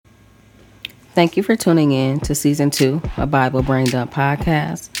Thank you for tuning in to Season 2 of Bible Brain Dump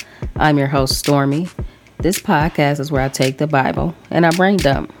Podcast. I'm your host, Stormy. This podcast is where I take the Bible and I brain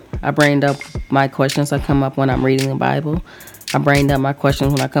dump. I brain dump my questions that come up when I'm reading the Bible. I brain dump my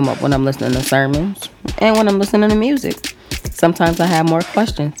questions when I come up when I'm listening to sermons and when I'm listening to music. Sometimes I have more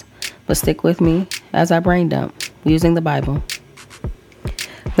questions, but stick with me as I brain dump using the Bible.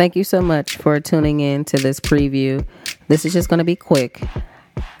 Thank you so much for tuning in to this preview. This is just going to be quick.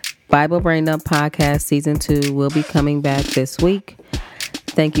 Bible Brain Dump Podcast Season 2 will be coming back this week.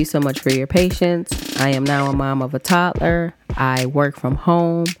 Thank you so much for your patience. I am now a mom of a toddler. I work from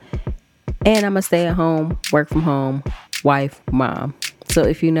home. And I'm a stay-at-home, work from home, wife, mom. So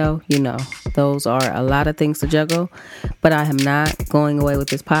if you know, you know. Those are a lot of things to juggle. But I am not going away with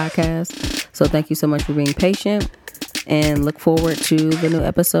this podcast. So thank you so much for being patient. And look forward to the new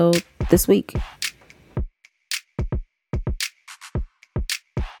episode this week.